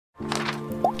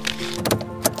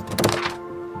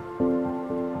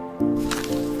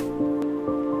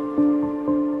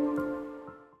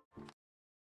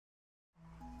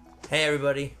Hey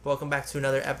everybody, welcome back to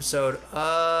another episode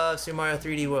of Super Mario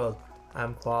 3D World.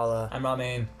 I'm Koala. I'm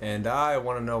Ramen. And I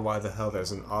want to know why the hell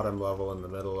there's an autumn level in the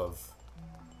middle of,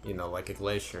 you know, like a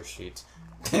glacier sheet.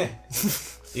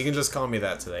 You can just call me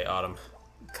that today, Autumn.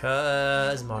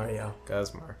 Cause Mario.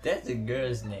 Guzmar. That's a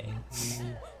girl's name.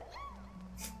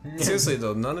 Seriously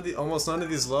though, almost none of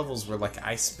these levels were like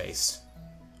ice-based.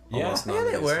 Yeah, Yeah,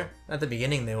 they were. At the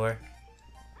beginning they were.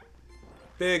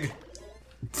 Big.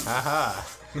 Haha.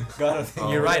 Gotta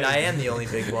think. You're right, I am the only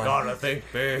big one. Gotta think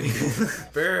big.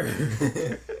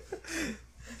 Big.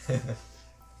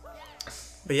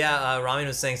 But yeah, Ramen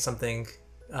was saying something.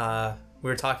 We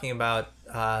were talking about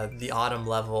the autumn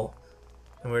level,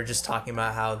 and we were just talking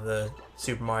about how the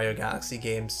Super Mario Galaxy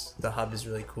games, the hub is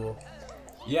really cool.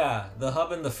 Yeah, the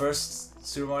hub in the first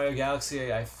Super Mario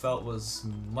Galaxy I felt was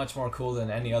much more cool than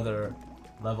any other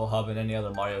level hub in any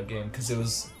other Mario game, because it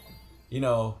was, you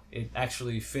know, it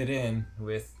actually fit in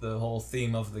with the whole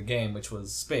theme of the game, which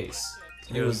was space.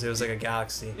 It was like a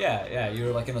galaxy. Yeah, you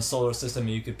were like in a solar system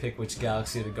and you could pick which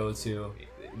galaxy to go to.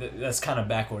 That's kind of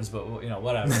backwards, but you know,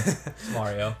 whatever. It's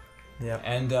Mario. Yeah.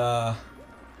 And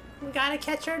We gotta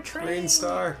catch our train. Green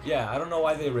star. yeah, I don't know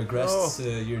why they regressed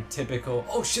to your typical.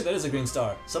 Oh shit, that is a green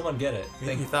star. Someone get it.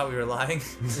 You thought we were lying?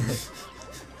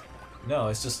 No,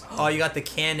 it's just. Oh, you got the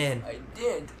cannon. I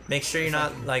did. Make sure you're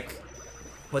not like.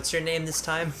 What's your name this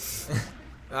time?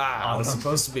 I was Autumn.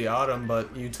 supposed to be Autumn,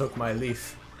 but you took my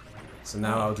leaf. So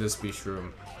now I'll just be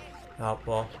Shroom. Oh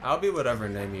well. I'll be whatever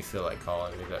name you feel like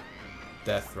calling me.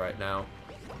 Death right now.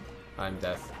 I'm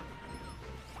Death.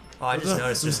 Oh, I just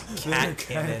noticed there's cat Cats.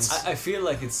 cannons. I feel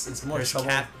like it's more There's trouble.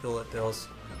 cat bullet bills.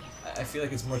 I feel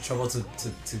like it's more trouble to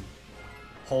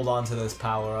hold on to this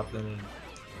power up than.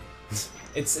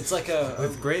 It's like a.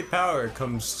 With great power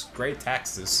comes great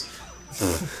taxes.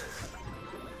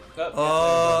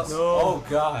 Oh, No. Oh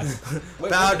god. Wait,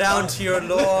 bow wait, down to your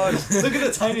lord. Look at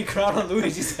the tiny crown on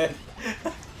Luigi's head.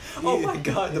 Oh my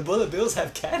god, the bullet bills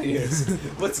have cat ears.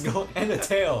 What's going and a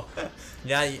tail.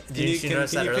 Yeah, did you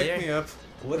notice that can you earlier? pick me up?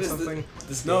 What or is something?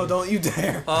 this No, game? don't you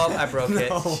dare. Oh, I broke it.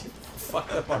 No.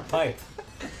 Fucked up our pipe.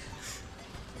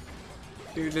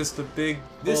 You're just a big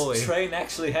This bully. train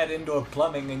actually had indoor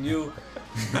plumbing and you.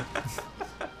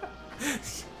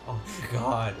 Oh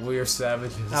god. We're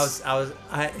savages.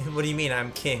 What do you mean?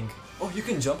 I'm king. Oh, you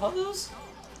can jump on those?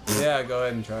 Yeah, go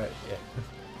ahead and try it.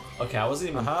 Yeah. Okay, I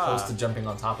wasn't even Aha. close to jumping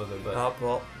on top of it, but Oh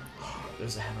well.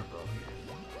 there's a hammer bro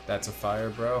here. That's a fire,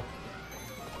 bro.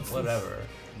 Whatever.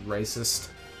 Racist.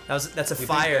 That's a think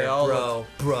fire, they all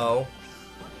bro.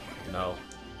 No.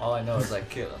 All I know is I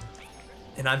kill him.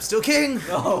 And I'm still king.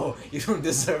 No, you don't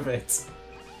deserve it.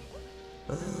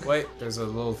 Wait, there's a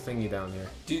little thingy down here.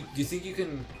 Do you think you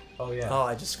can? Oh yeah. Oh,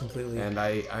 I just completely. And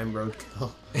I'm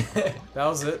roadkill. That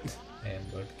was it. And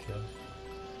roadkill.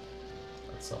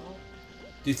 That's all.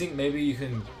 Do you think maybe we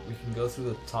can go through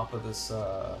the top of this?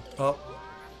 Oh,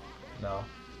 No.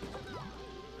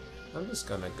 I'm just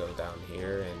gonna go down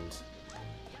here and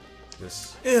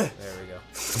just. yeah. There we go.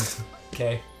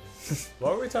 Okay.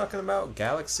 What were we talking about?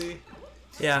 Galaxy?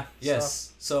 Yeah.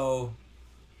 Yes. So,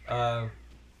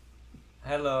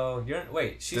 hello.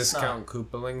 Wait. She's Discount not.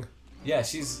 Koopaling. Yeah,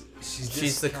 she's She's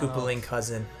the discount- Koopaling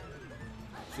cousin.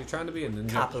 She's trying to be a ninja.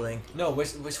 Koopaling. No,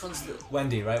 which one's the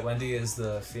Wendy? Right, Wendy is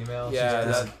the female. Yeah,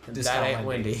 She's that discount ain't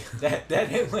Wendy. that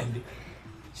ain't Wendy.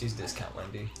 She's discount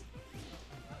Wendy.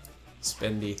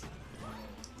 Spendy.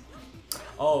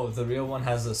 Oh, the real one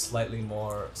has a slightly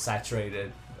more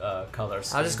saturated color. I was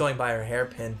scheme. just going by her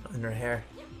hairpin in her hair.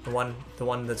 The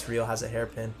one that's real has a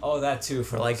hairpin. Oh, that too.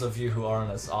 For Like- those of you who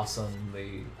aren't as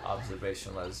awesomely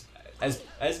observational as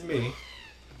me.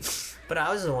 But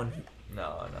I was the one.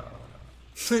 No.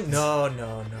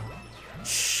 No.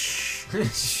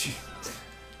 Shh.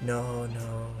 No.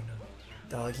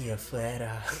 Doggy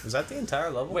afuera. Was that the entire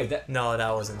level? Wait, that. No,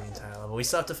 that wasn't the entire level. We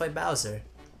still have to fight Bowser.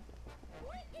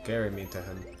 Carry me to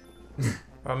him.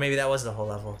 Or maybe that was the whole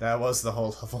level. That was the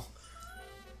whole level.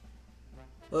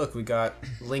 Look, we got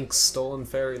Link's Stolen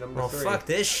Fairy number Well, 3. fuck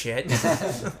this shit.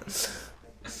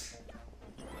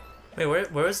 Wait, where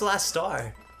was the last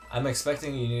star? I'm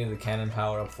expecting you needed the cannon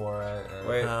power up for it. and-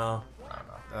 Wait. Oh. I don't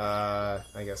know.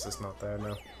 I guess it's not there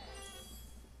now.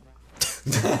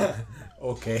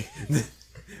 Okay.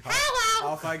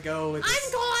 Hello! Off I go with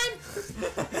I'm gone!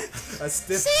 a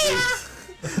stiff See ya!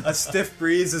 breeze. A stiff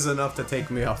breeze is enough to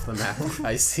take me off the map.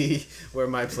 I see where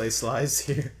my place lies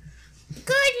here.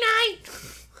 Good night!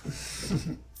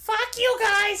 Fuck you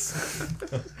guys!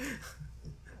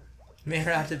 May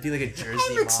have to be like a Jersey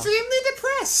I'm mom. extremely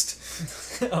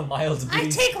depressed. A mild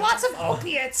breeze. I take lots of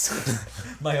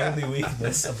opiates! My only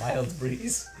weakness, a mild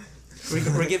breeze.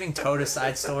 We're giving Toad a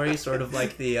side story, sort of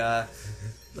like the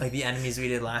enemies we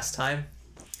did last time.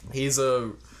 He's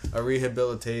a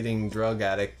rehabilitating drug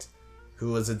addict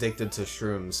who was addicted to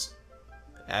shrooms,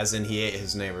 as in he ate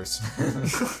his neighbors.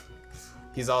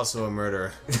 He's also a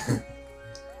murderer.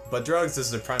 But drugs is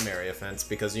the primary offense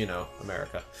because, you know,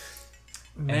 America.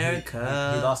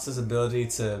 America. He lost his ability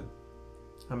to...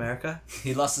 America?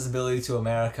 He lost his ability to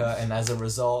America, and as a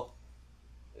result...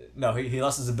 No, he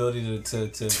lost his ability to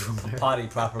potty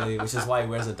properly, which is why he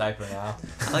wears a diaper now.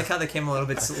 I like how they came a little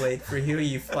bit late for you.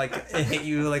 It hit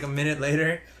you like a minute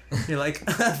later. You're like,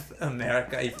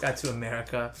 America. You got to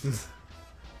America.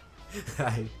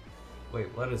 Wait,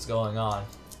 what is going on?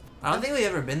 I don't think we've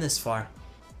ever been this far.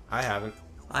 I haven't.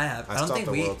 I have. I don't stopped think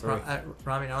at we. World 3.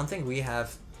 Ramen, I don't think we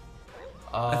have.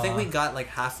 I think we got like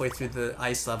halfway through the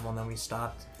ice level and then we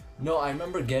stopped. No, I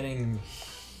remember getting...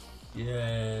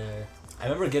 Yeah... I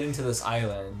remember getting to this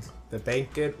island. The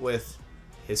banquet with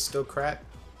Hisstocrat.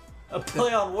 A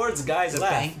play on words, guys. Laugh.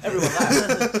 Bank. Everyone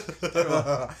laugh.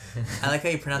 Everyone. I like how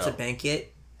you pronounce it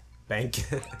banquet.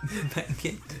 Banquet.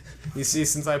 Banquet. You see,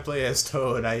 since I play as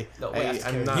Toad, I'm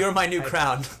not. You're my new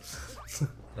crown.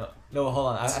 No, hold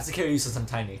on. I have to carry you since I'm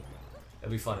tiny.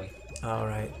 That'd be funny.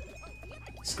 Alright.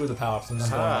 Screw the power-ups. I'm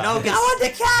just going No, I want the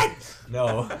cat!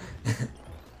 No.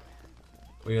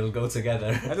 We'll go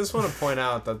together. I just want to point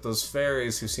out that those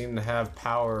fairies who seem to have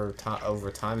power over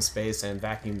time, space, and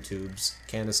vacuum tubes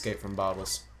can't escape from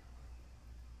bottles.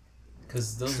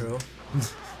 Because those... True.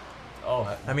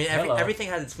 Oh, I mean, hello. everything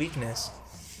has its weakness.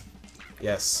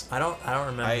 Yes. I don't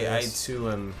remember I this. too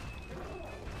am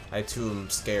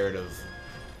scared of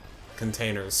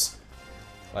containers.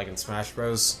 Like in Smash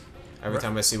Bros. Every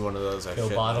time I see one of those, I Pill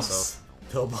shit bottles. myself.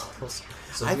 Pill bottles.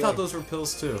 So I we, thought like, those were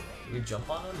pills too. You jump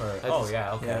on them, or... I Oh, just-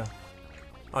 yeah, okay. Yeah.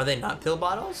 Are they not pill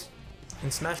bottles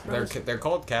in Smash Bros? They're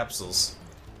called capsules,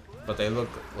 but they look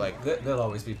like They'll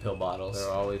always be pill bottles.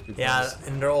 they'll always be pills. Yeah,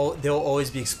 and they'll always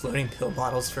be exploding pill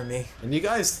bottles for me. And you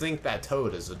guys think that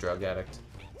Toad is a drug addict?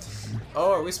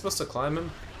 Oh, are we supposed to climb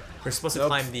him? We're supposed to Nope.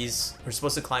 climb these. We're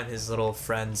supposed to climb his little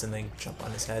friends and then jump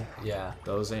on his head. Yeah.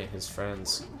 Those ain't his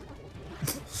friends.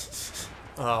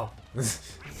 Oh.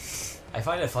 I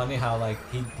find it funny how, like,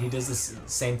 he does this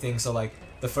same thing, so, like,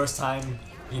 the first time,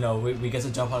 you know, we get to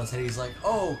jump on his head, he's like,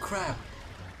 oh, crap,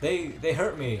 they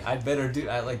hurt me, I'd better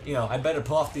I'd better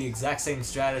pull off the exact same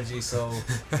strategy so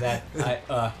that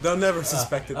They'll never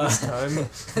suspect it this time.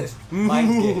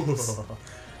 mind games.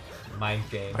 Mind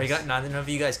games. Are you got none of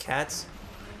you guys cats?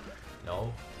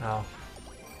 No. Oh.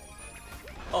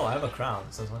 Oh, I have a crown.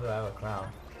 Since when do I have a crown?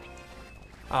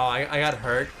 Oh, I got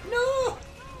hurt. No!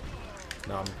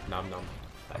 Nom nom nom.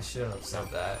 I shouldn't have said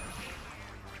that.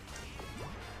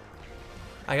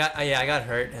 I got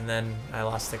hurt and then I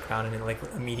lost the crown and it like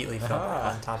immediately fell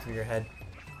back on top of your head.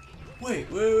 Wait,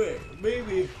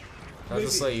 maybe. I'll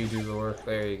just let you do the work.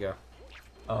 There you go.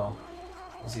 Oh.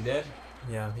 Is he dead?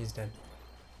 Yeah, he's dead.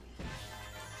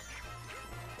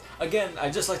 Again,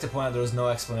 I'd just like to point out there was no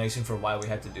explanation for why we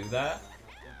had to do that.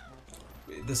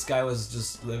 This guy was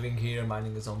just living here,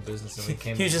 minding his own business, and we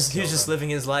came. He was just living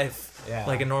his life Yeah.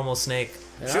 like a normal snake.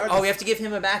 Yeah, Sure. I Oh, we have to give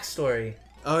him a backstory.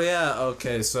 Oh yeah.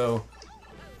 Okay. So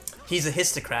He's a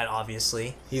Hisstocrat,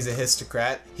 obviously. he's a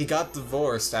Hisstocrat. He got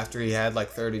divorced after he had like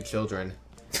 30 children.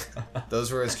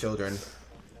 Those were his children.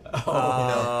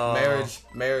 Oh. You know,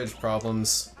 marriage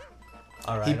problems.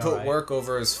 Alright. He put work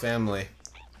over his family,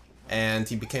 and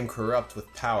he became corrupt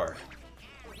with power.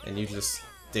 And you just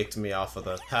dicked me off of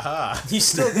the haha. You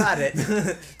still got it.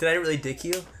 Did I really dick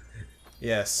you?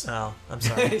 Yes, Oh, I'm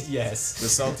sorry. Yes. the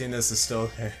saltiness is still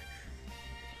there.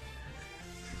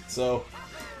 So,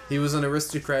 he was an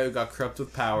aristocrat who got corrupt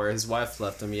with power. His wife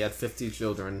left him. He had 50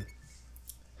 children.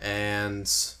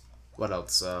 And what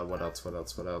else? What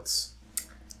else?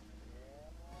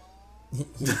 He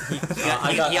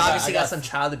I obviously got got some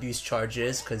child abuse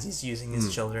charges because he's using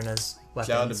his children as weapons.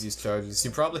 Child abuse charges. He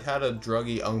probably had a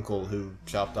druggy uncle who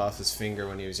chopped off his finger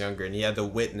when he was younger, and he had to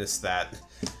witness that.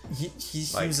 He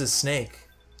Like- was a snake.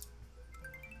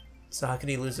 So how could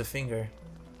he lose a finger?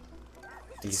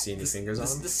 Do you see any fingers on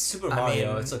This him? is Super I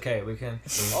Mario. mean- It's okay. We can.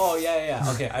 Oh yeah.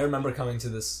 Okay, I remember coming to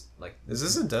this. Like, Is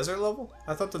this a desert level?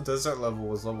 I thought the desert level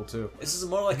was level 2. this is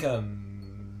more like a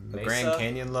The mesa? Grand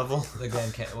Canyon level? The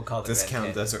Grand Canyon. We'll call it the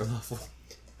Discount Grand Canyon. desert level.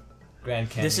 Grand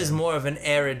Canyon. This is more of an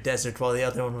arid desert, while the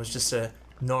other one was just a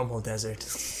normal desert.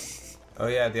 Oh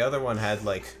yeah, the other one had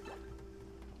like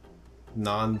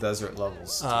non-desert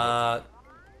levels. Oh,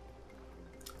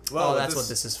 with that's what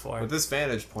this is for. With this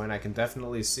vantage point, I can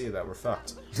definitely see that we're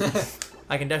fucked.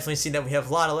 I can definitely see that we have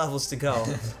a lot of levels to go.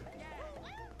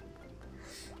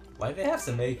 Why do they have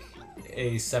to make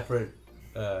a separate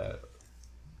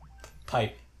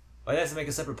pipe. Why did I have to make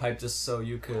a separate pipe just so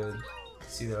you could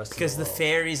see the rest of the world? Because the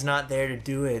fairy's not there to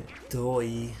do it,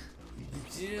 doy.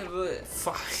 Yeah, but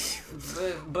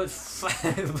but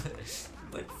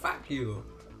fuck you.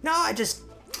 No, I just...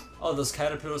 Oh, those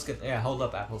caterpillars can... Yeah, hold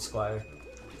up, Apple Squire.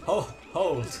 Hold.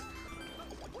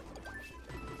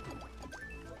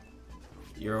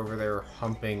 You're over there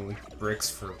humping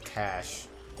bricks for cash.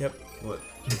 Yep. What?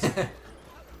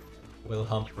 We'll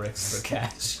hump bricks for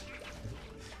cash.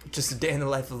 Just a day in the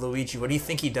life of Luigi. What do you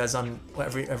think he does on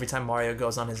every time Mario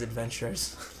goes on his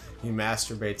adventures? He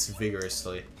masturbates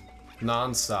vigorously.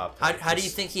 Non-stop. How do you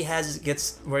think he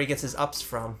gets his ups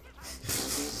from?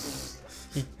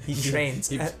 He trains.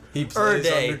 He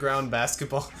plays underground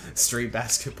basketball, street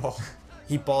basketball.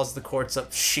 He balls the courts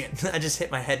up. Shit! I just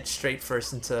hit my head straight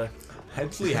first into. I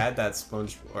actually had that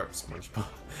SpongeBob.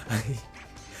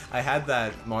 I had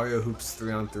that Mario Hoops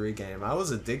 3-on-3 game. I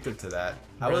was addicted to that.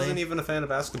 I Really? wasn't even a fan of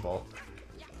basketball.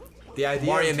 The idea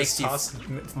Mario of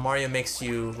just Mario makes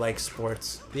you like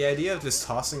sports. The idea of just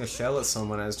tossing a shell at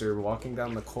someone as they're walking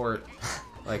down the court,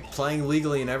 like playing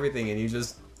legally and everything, and you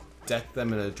just deck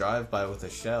them in a drive-by with a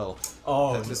shell.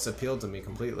 Oh, That just appealed to me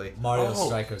completely. Mario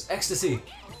Strikers. Ecstasy!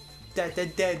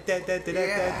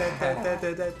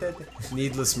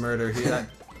 Needless murder. Hear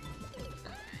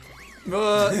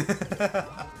well,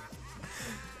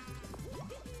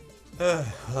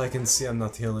 I can see I'm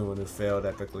not the only one who failed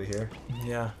epically here.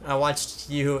 Yeah, I watched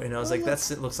you and I was like,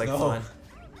 it looks like fun.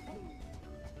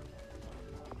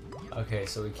 Okay,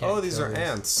 so we can't. Oh, these kill are this.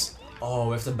 ants. Oh,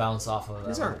 we have to bounce off of them.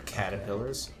 These aren't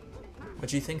caterpillars. What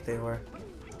do you think they were?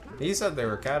 He said they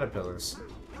were caterpillars.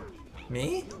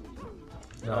 Me?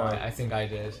 No, I think I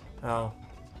did. Oh.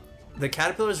 The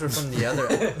caterpillars were from the other.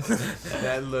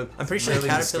 That looked. I'm pretty sure really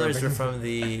the caterpillars disturbing. were from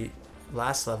the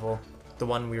last level. The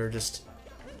one we were just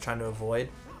trying to avoid.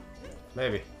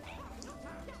 Maybe.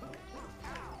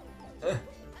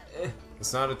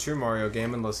 It's not a true Mario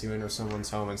game unless you enter someone's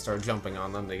home and start jumping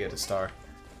on them to get a star.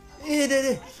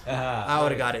 I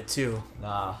would have got it too.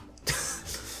 Nah.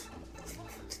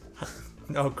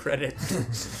 No credit.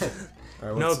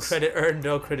 Alright, No what's this? credit earned,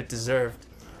 no credit deserved.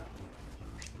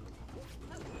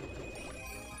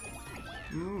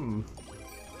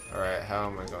 Alright, how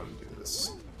am I going to do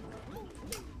this?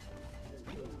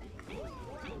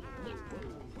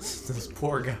 This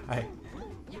poor guy.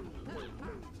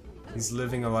 He's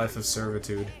living a life of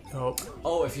servitude. Nope.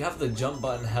 Oh, if you have the jump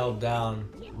button held down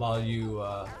while you,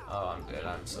 oh, I'm dead.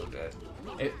 I'm so dead.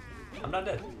 I'm not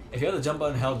dead. If you have the jump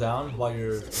button held down while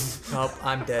you're... Nope,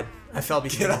 I'm dead. I fell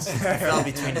between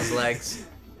his legs.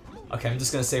 Okay, I'm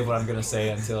just gonna say what I'm gonna say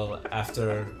until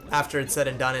after... After it's said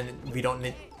and done and we don't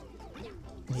need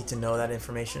to know that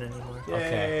information anymore.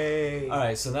 Okay.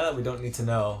 Alright, so now that we don't need to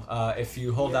know, if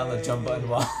you hold down the jump button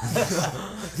while...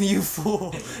 You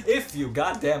fool. If you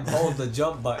goddamn hold the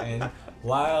jump button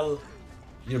while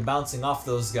you're bouncing off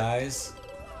those guys,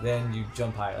 then you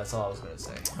jump higher. That's all I was gonna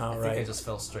say. I think I just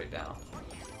fell straight down.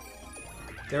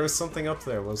 There was something up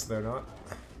there, was there not?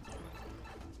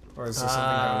 Or is there something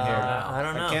down here? I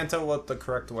don't know. I can't tell what the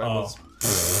correct way was.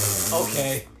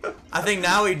 Okay. I think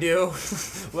now we do.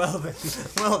 Well then.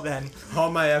 Well then. All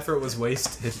my effort was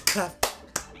wasted.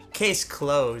 Case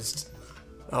closed.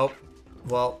 Oh,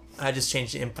 well, I just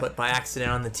changed the input by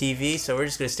accident on the TV, so we're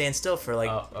just gonna stand still for like.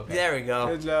 Oh, okay. There we go.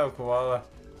 Good job, Koala.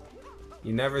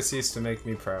 You never cease to make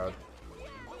me proud.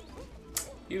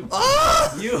 You.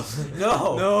 Ah! You.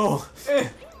 No. No!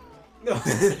 No.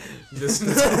 This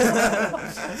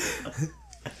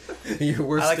Your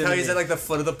worst I like how enemy. he's at like the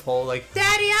foot of the pole, like,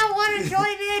 Daddy, I want to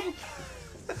join in.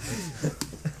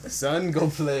 Son, go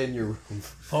play in your room.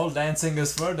 Pole dancing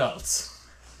is for adults.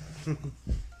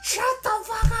 Shut the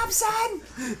fuck up, son.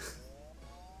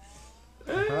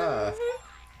 Ah.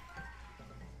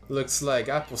 Looks like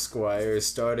Apple Squire is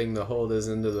starting to hold us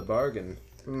into the bargain.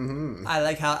 I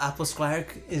like how Apple Squire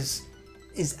is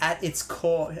at his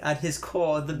core,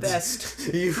 the best.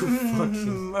 You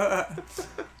fucking...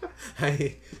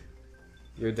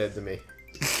 You're dead to me.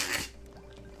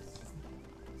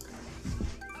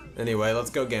 Anyway, let's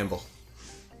go gamble.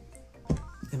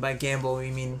 And by gamble,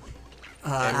 we mean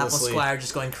Apple Aimlessly. Squire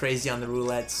just going crazy on the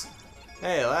roulettes.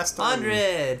 Hey, last time...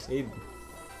 100!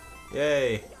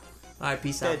 Yay. Alright,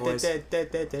 peace out, boys.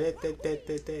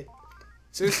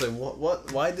 Seriously,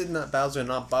 why did not Bowser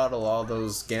not bottle all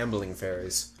those gambling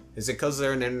fairies? Is it because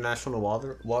they're in international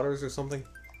waters or something?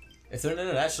 If they're in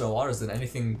international waters, then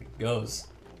anything goes.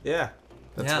 Yeah,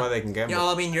 that's why they can gamble. Yeah, well,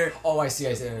 I mean, you're... Oh, I see.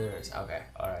 Okay,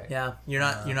 alright. Yeah, you're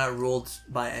not ruled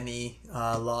by any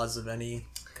laws of any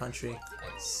country.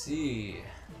 I see.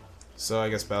 So I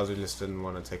guess Bowser just didn't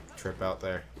want to take the trip out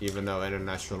there, even though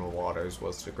international waters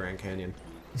was the Grand Canyon.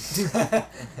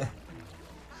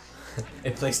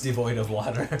 A place devoid of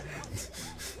water.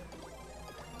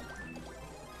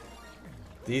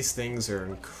 These things are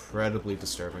incredibly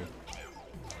disturbing.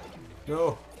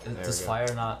 No. Does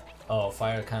fire not? Oh,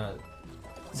 fire kind of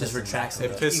Just retracts It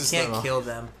them. pisses You can't them off. kill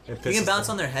them. It You can pisses bounce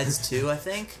them. on their heads too, I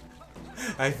think.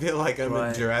 I feel like I'm in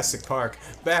Right. Jurassic Park.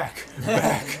 Back!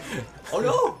 Back! Oh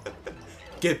no!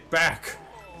 Get back!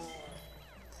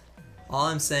 All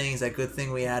I'm saying is that good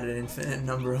thing we had an infinite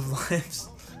number of lives.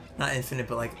 Not infinite,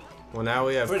 but like Well, now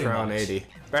we have Pretty Crown much. 80.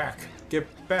 Back!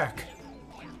 Get back!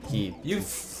 He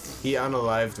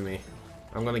unalived me.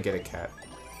 I'm gonna get a cat.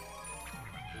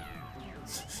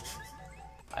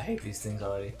 I hate these things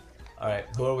already. Alright,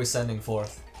 who are we sending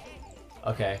forth?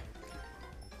 Okay.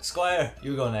 Squire,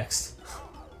 you go next.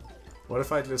 What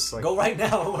if I just like Go right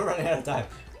now, we're running out of time.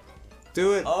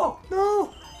 do it? Oh!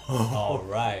 No!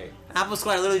 Alright. Apple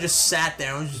Squire literally just sat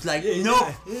there and was just like, Yeah, no,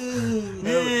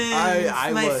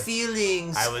 I my was-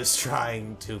 feelings. I was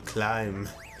trying to climb.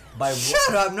 By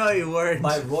Shut up! No, you weren't.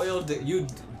 by royal you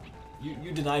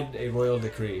denied a royal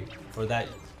decree. For that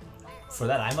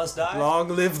I must die? Long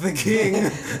live the king!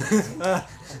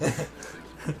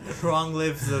 Long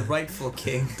live the rightful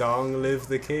king. Long live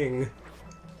the king.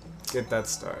 Get that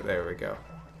star. There we go.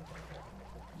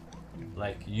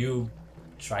 Like you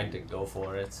tried to go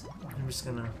for it. I'm just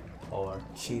gonna Or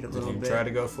cheat a Did little you bit. try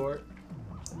to go for it?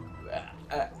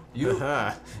 you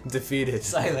Aha! Defeated.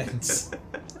 silence.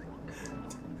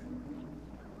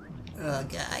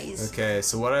 Guys. Okay,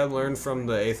 so what I learned from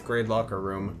the 8th grade locker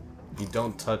room, you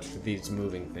don't touch these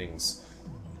moving things.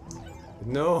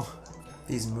 No!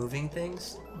 These moving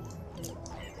things?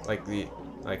 Like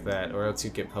that, or else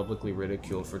you get publicly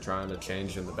ridiculed for trying to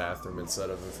change in the bathroom instead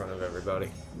of in front of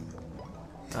everybody.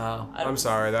 Oh. I'm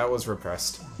sorry, that was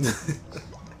repressed.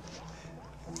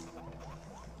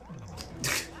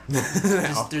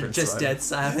 Just dead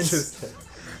silence.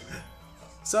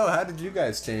 So, how did you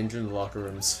guys change in the locker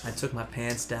rooms? I took my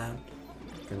pants down.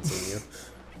 Continue.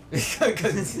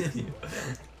 Continue.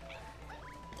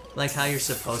 Like how you're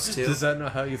supposed to. Does that know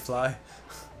how you fly?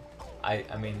 I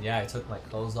mean, yeah, I took my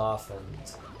clothes off and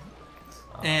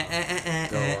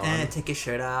Go on. Take your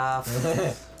shirt off.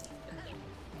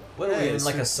 what are Hey, we in it's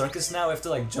like true. a circus now? We have to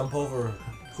like jump over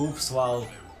hoops while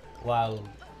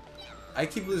I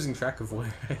keep losing track of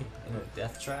where I... in a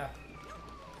death trap.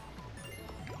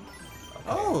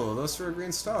 Oh, those for a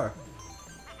green star.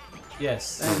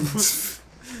 Yes.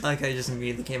 I like how you just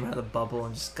immediately came out of the bubble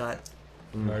and just got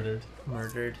Murdered.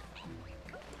 murdered.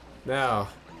 Now,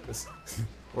 this,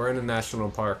 we're in a national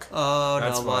park. Oh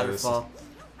That's no, why this is- waterfall.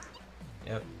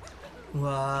 Yep.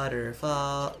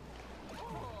 Waterfall.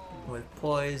 With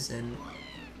poison.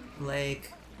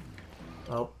 Lake.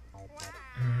 Oh.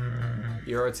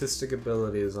 Your artistic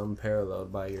ability is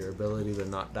unparalleled by your ability to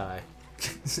not die.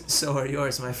 So are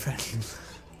yours, my friend.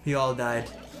 We all died.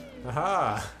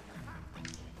 Aha!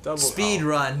 Double Speed oh.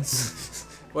 runs.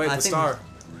 Wait, I the think- star.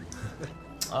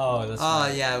 Oh, that's Oh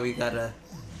right. yeah, we gotta.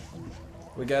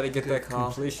 We gotta get Good that call.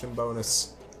 completion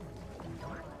bonus.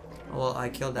 Well, I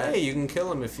killed that. Hey, you can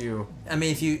kill him if you I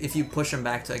mean, if you push them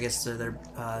back to, I guess, to their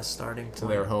starting point. to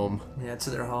their home. Yeah, to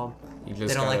their home. You They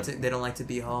just don't gotta, like to. They don't like to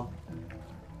be home.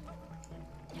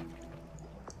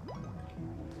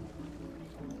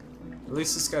 At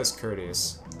least this guy's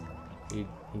courteous. He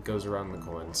goes around the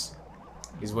coins.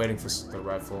 He's waiting for the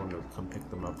rightful one to come pick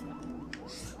them up.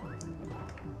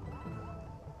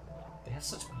 They have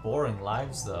such boring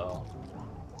lives, though.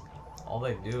 All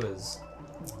they do is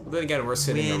But then again, we're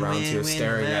sitting Win, around win, here win,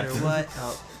 staring no at matter them. what.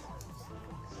 Oh.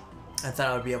 I thought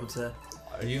I would be able to.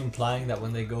 Are you implying that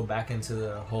when they go back into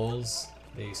their holes,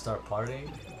 they start partying?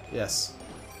 Yes.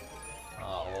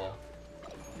 Oh, well.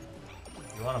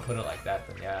 If you want to put it like that,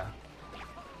 then yeah.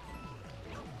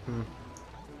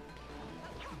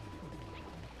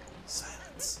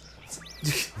 Silence.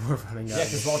 We're running out. Yeah,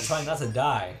 because we're all trying not to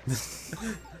die.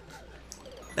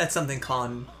 That's something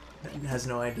Colin has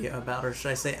no idea about, or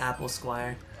should I say Apple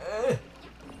Squire?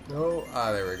 No.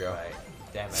 Ah, there we go. Right.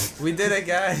 Damn it. We did it,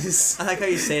 guys. I like how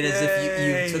you say it as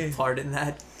if you Yay. took part in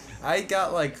that. I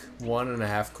got like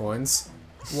 1.5 coins.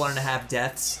 1.5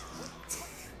 deaths.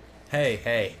 Hey,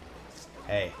 hey,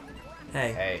 hey,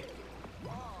 Hey, hey.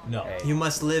 No. Hey. you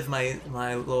must live, my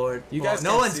lord. You Well, guys no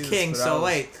can't one's see this, king, but I so was-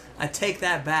 wait. I take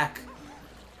that back.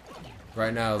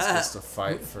 Right now it's just a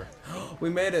fight for. We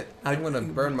made it. I'm gonna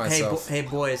burn myself. Hey,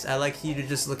 boys, I'd like you to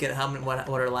just look at how many, what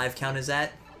our live count is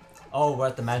at. Oh, we're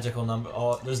at the magical number.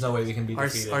 Oh, there's no way we can be Our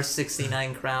defeated. our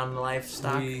 69 crown life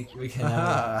stock. We can have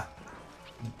Ah.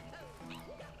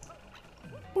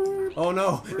 Oh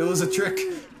no, it was a trick.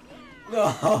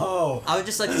 No. I would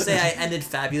just like to say I ended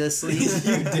fabulously.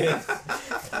 You did.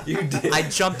 You did. I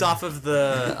jumped off of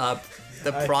the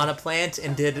piranha plant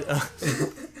and did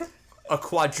a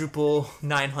quadruple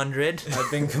 900. I've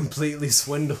been completely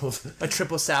swindled. A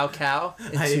triple sow cow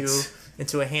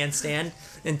into a handstand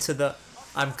into the.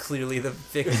 I'm clearly the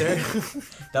victor.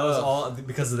 That was all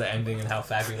because of the ending and how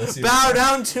fabulous you Bow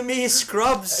down to me,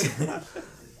 scrubs.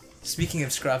 Speaking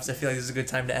of scrubs, I feel like this is a good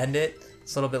time to end it.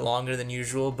 It's a little bit longer than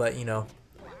usual, but you know,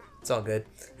 it's all good.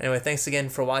 Anyway, thanks again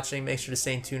for watching. Make sure to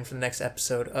stay tuned for the next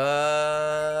episode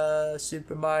of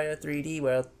Super Mario 3D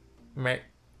World. Bye.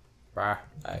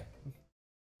 Bye.